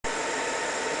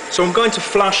So I'm going to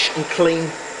flush and clean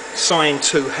Cyan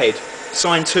 2 head.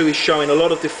 Cyan 2 is showing a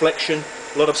lot of deflection,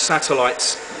 a lot of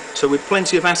satellites. So with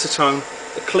plenty of acetone,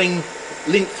 a clean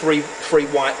lint-free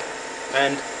wipe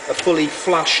and a fully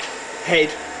flushed head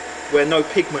where no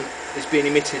pigment is being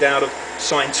emitted out of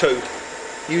Cyan 2.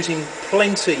 Using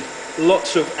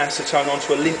lots of acetone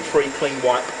onto a lint-free clean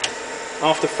wipe.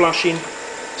 After flushing,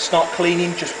 start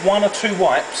cleaning just 1 or 2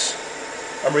 wipes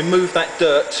and remove that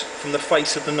dirt from the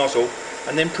face of the nozzle,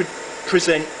 and then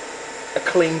present a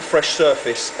clean, fresh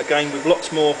surface, again with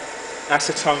lots more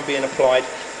acetone being applied.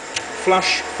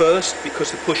 Flush first, because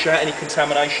to push out any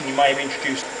contamination you may have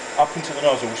introduced up into the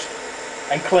nozzles,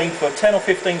 and clean for 10 or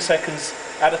 15 seconds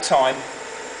at a time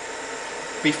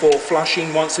before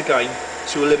flushing once again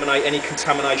to eliminate any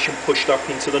contamination pushed up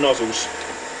into the nozzles.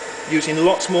 Using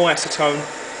lots more acetone,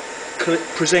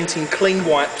 presenting clean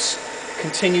wipes,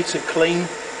 continue to clean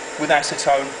with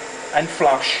acetone and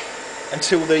flush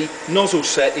until the nozzle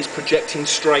set is projecting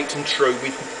straight and true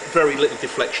with very little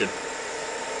deflection.